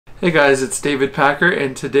Hey guys, it's David Packer,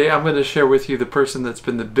 and today I'm going to share with you the person that's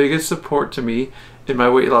been the biggest support to me in my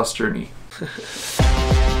weight loss journey.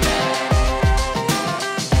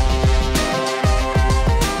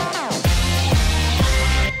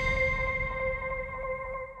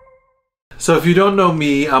 So if you don't know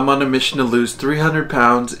me, I'm on a mission to lose 300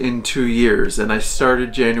 pounds in 2 years, and I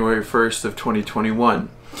started January 1st of 2021.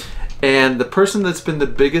 And the person that's been the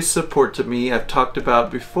biggest support to me, I've talked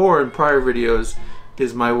about before in prior videos,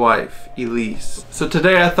 is my wife, Elise. So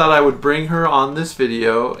today I thought I would bring her on this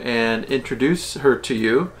video and introduce her to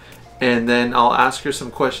you, and then I'll ask her some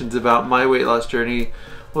questions about my weight loss journey.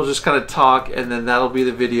 We'll just kind of talk, and then that'll be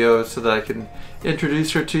the video so that I can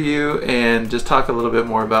introduce her to you and just talk a little bit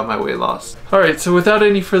more about my weight loss. Alright, so without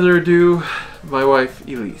any further ado, my wife,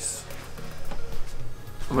 Elise.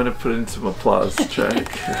 I'm gonna put in some applause check.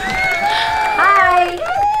 Hi!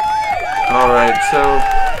 Alright,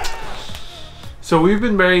 so we've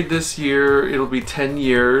been married this year. It'll be 10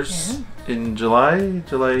 years in July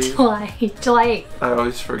 8th. I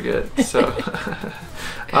always forget. So,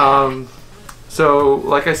 so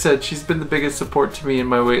like I said, she's been the biggest support to me in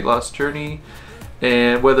my weight loss journey,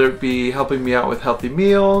 and whether it be helping me out with healthy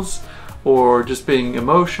meals, or just being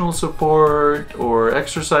emotional support, or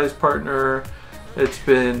exercise partner, it's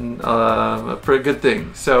been a pretty good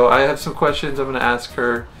thing. So I have some questions I'm going to ask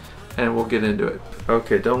her, and we'll get into it.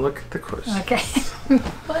 Okay, don't look at the question. Okay.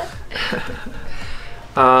 What?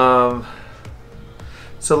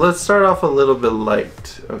 So let's start off a little bit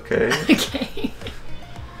light, okay? Okay.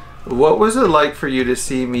 What was it like for you to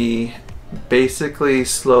see me basically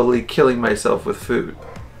slowly killing myself with food?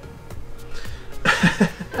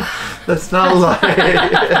 That's not a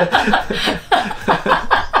lie.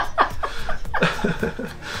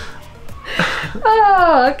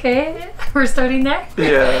 Oh, okay. We're starting there?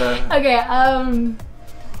 Yeah. Okay,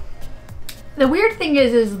 the weird thing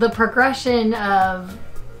is the progression of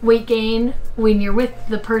weight gain when you're with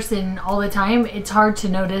the person all the time, it's hard to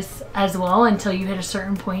notice as well until you hit a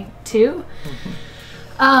certain point too.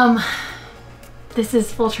 This is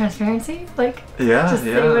full transparency, like just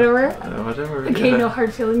say whatever. Whatever. Okay, no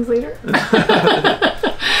hard feelings later.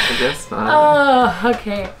 I guess not. Oh,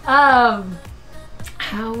 okay.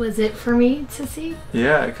 How was it for me to see?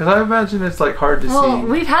 Yeah, because I imagine it's like hard to see. Well,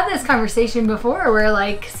 we've had this conversation before where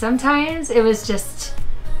like sometimes it was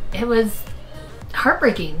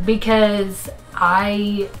heartbreaking because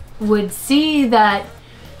I would see that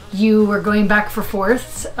you were going back for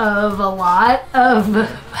fourths of a lot of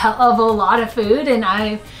food, and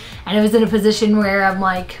I was in a position where I'm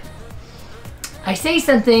like, I say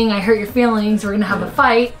something, I hurt your feelings, we're gonna have a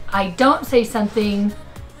fight. I don't say something,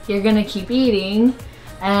 you're gonna keep eating.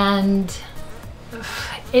 And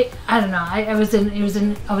I don't know. I was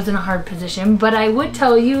in a hard position, but I would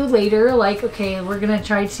tell you later, like, okay, we're gonna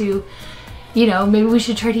try to, you know, maybe we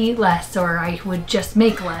should try to eat less, or I would just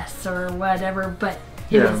make less, or whatever. But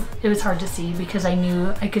it was hard to see because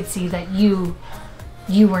I could see that you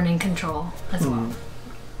weren't in control as well.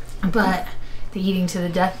 But the eating to the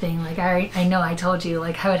death thing, like I know I told you,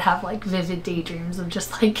 like I would have like vivid daydreams of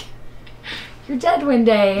just like you're dead one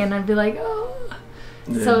day, and I'd be like, oh.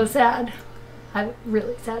 Yeah. So sad. I'm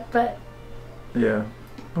really sad, but... Yeah.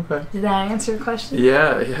 Okay. Did that answer your question?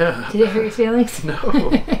 Yeah. Did it hurt your feelings? No.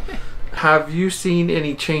 Have you seen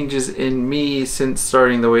any changes in me since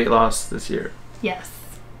starting the weight loss this year? Yes.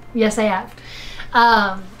 Yes, I have.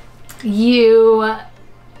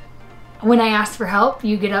 When I ask for help,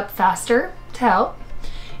 you get up faster to help.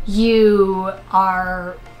 You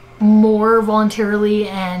are more voluntarily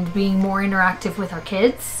and being more interactive with our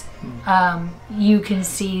kids. You can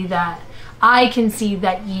see that I can see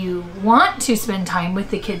that you want to spend time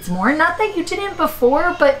with the kids more. Not that you didn't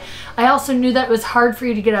before, but I also knew that it was hard for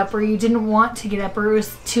you to get up, or you didn't want to get up, or it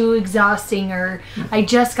was too exhausting, or I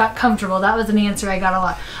just got comfortable. That was an answer I got a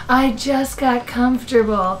lot. I just got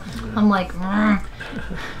comfortable. I'm like,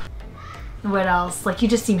 What else? Like, you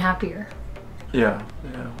just seem happier. Yeah,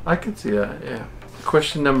 I can see that, yeah.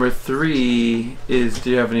 Question number 3 is,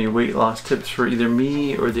 do you have any weight loss tips for either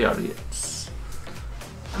me or the audience?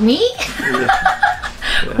 Me?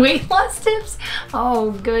 Yeah. Weight loss tips?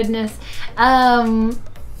 Oh, goodness.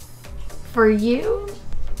 For you?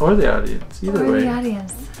 Or the audience, either way. The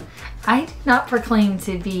audience. I do not proclaim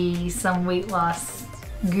to be some weight loss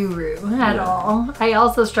guru at all. I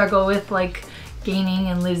also struggle with like gaining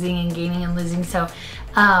and losing. So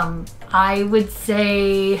I would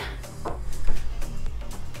say...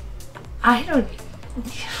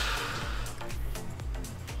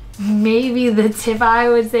 Maybe the tip I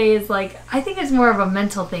would say is like, I think it's more of a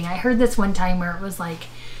mental thing. I heard this one time where it was like,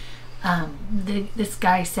 this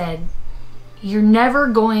guy said, you're never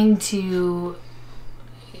going to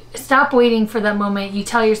stop waiting for that moment. You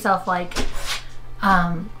tell yourself like,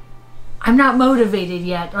 I'm not motivated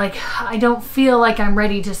yet. Like, I don't feel like I'm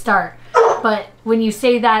ready to start. But when you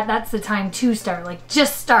say that, that's the time to start. Like,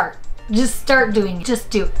 just start. Just start doing it. Just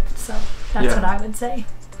do it. So that's what I would say.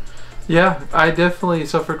 Yeah, I definitely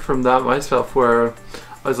suffered from that myself, where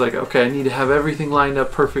I was like, okay, I need to have everything lined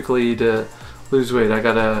up perfectly to lose weight. I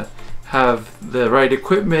gotta have the right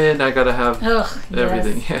equipment. I gotta have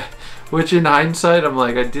everything. Yes. Yeah. Which in hindsight, I'm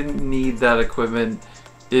like, I didn't need that equipment.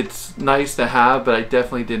 It's nice to have, but I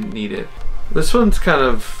definitely didn't need it. This one's kind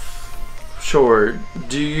of short.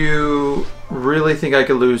 Do you really think I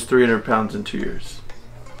could lose 300 pounds in 2 years?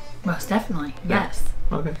 Most definitely, yes.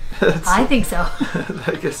 Okay. I think so.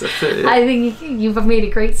 I guess that's it. Yeah. I think you've made a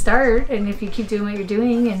great start, and if you keep doing what you're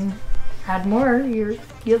doing and add more, you'll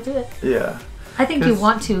do it. Yeah. I think you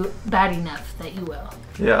want to bad enough that you will.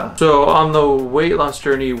 Yeah. So on the weight loss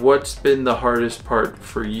journey, what's been the hardest part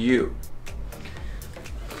for you?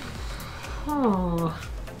 Oh,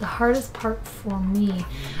 the hardest part for me,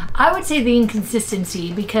 I would say the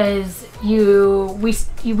inconsistency, because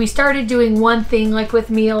we started doing one thing like with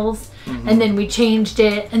meals, and then we changed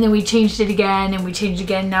it, and then we changed it again, and we changed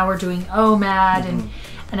again. Now we're doing OMAD,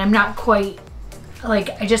 and I'm not quite, like,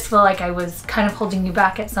 I just feel like I was kind of holding you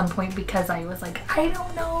back at some point, because I was like, I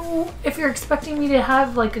don't know if you're expecting me to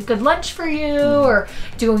have like a good lunch for you, or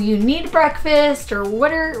do you need breakfast, or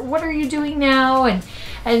what are you doing now? And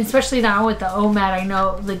especially now with the OMAD, I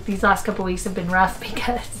know like these last couple weeks have been rough,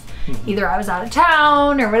 because either I was out of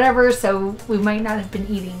town or whatever, so we might not have been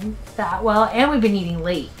eating that well, and we've been eating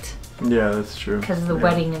late. Yeah, that's true. Because of the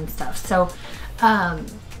wedding and stuff. So,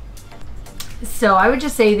 so I would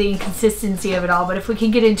just say the inconsistency of it all. But if we can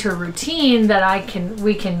get into a routine that I can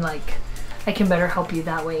better help you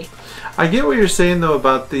that way. I get what you're saying though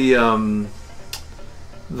about the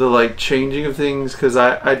like changing of things, because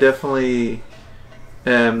I definitely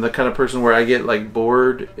am the kind of person where I get like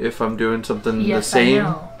bored if I'm doing something the same. I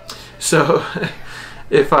know. So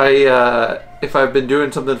if I've been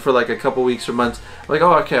doing something for like a couple weeks or months, I'm like,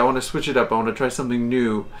 oh, okay, I want to switch it up. I want to try something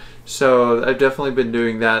new. So I've definitely been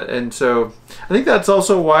doing that. And so I think that's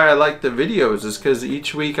also why I like the videos, is because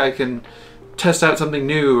each week I can test out something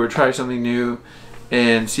new or try something new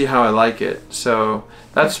and see how I like it. So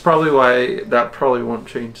that's probably why that probably won't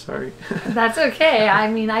change. Sorry. That's okay. I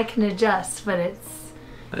mean, I can adjust, but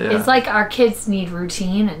it's like our kids need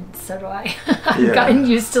routine, and so do I. I've gotten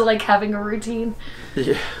used to like having a routine.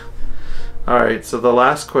 Yeah. All right, so the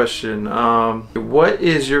last question. What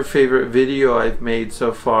is your favorite video I've made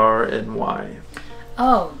so far, and why?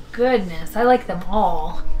 Oh, goodness. I like them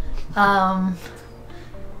all.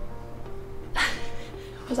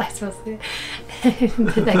 Was I supposed to?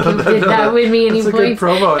 Did that with me any points? That's a good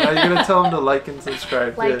promo. Now you're going to tell them to like and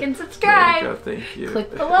subscribe. Like and subscribe. There you go. Thank you.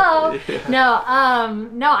 Click below. No,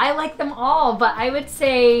 I like them all, but I would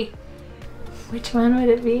say, which one would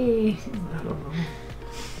it be? I don't know.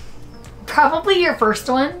 Probably your first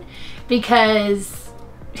one, because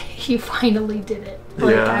you finally did it.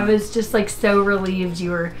 Like, I was just like so relieved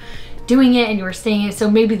you were doing it and you were saying it. So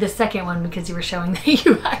maybe the second one, because you were showing that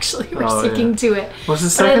you actually were sticking to it. Was the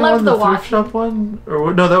second one the thrift shop one?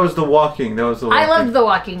 Or no, that was the walking. That was the walking. I loved the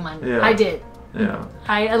walking one. Yeah. I did. Yeah.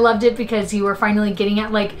 I loved it because you were finally getting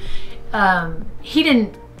at, like, he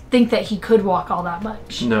didn't think that he could walk all that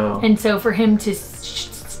much. No. And so for him to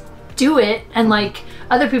do it, and like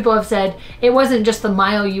other people have said, it wasn't just the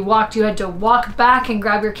mile you walked, you had to walk back and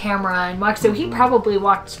grab your camera and walk. So he probably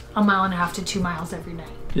walked 1.5 miles to 2 miles every night.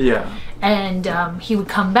 Yeah. And he would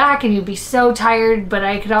come back and he'd be so tired, but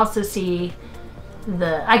I could also see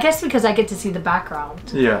I guess because I get to see the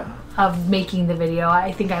background of making the video.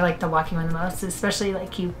 I think I like the walking one the most, especially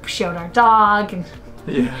like you showed our dog, and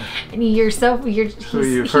and he's just so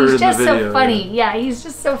funny. Yeah, he's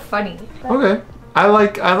just so funny. Okay. I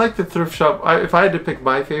like the thrift shop. If I had to pick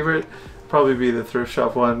my favorite, probably be the thrift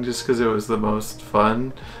shop one, just because it was the most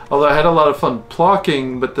fun. Although I had a lot of fun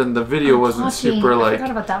plocking, but then the video wasn't super like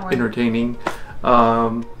entertaining.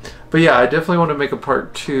 But yeah, I definitely want to make a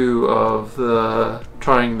part 2 of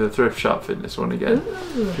trying the thrift shop fitness one again,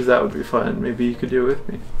 because that would be fun. Maybe you could do it with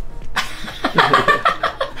me.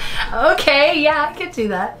 Okay, yeah, I could do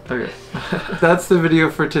that. Okay. That's the video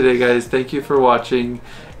for today, guys. Thank you for watching.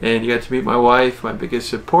 And you got to meet my wife, my biggest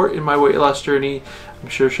support in my weight loss journey. I'm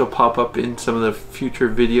sure she'll pop up in some of the future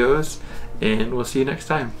videos. And we'll see you next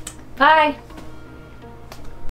time. Bye.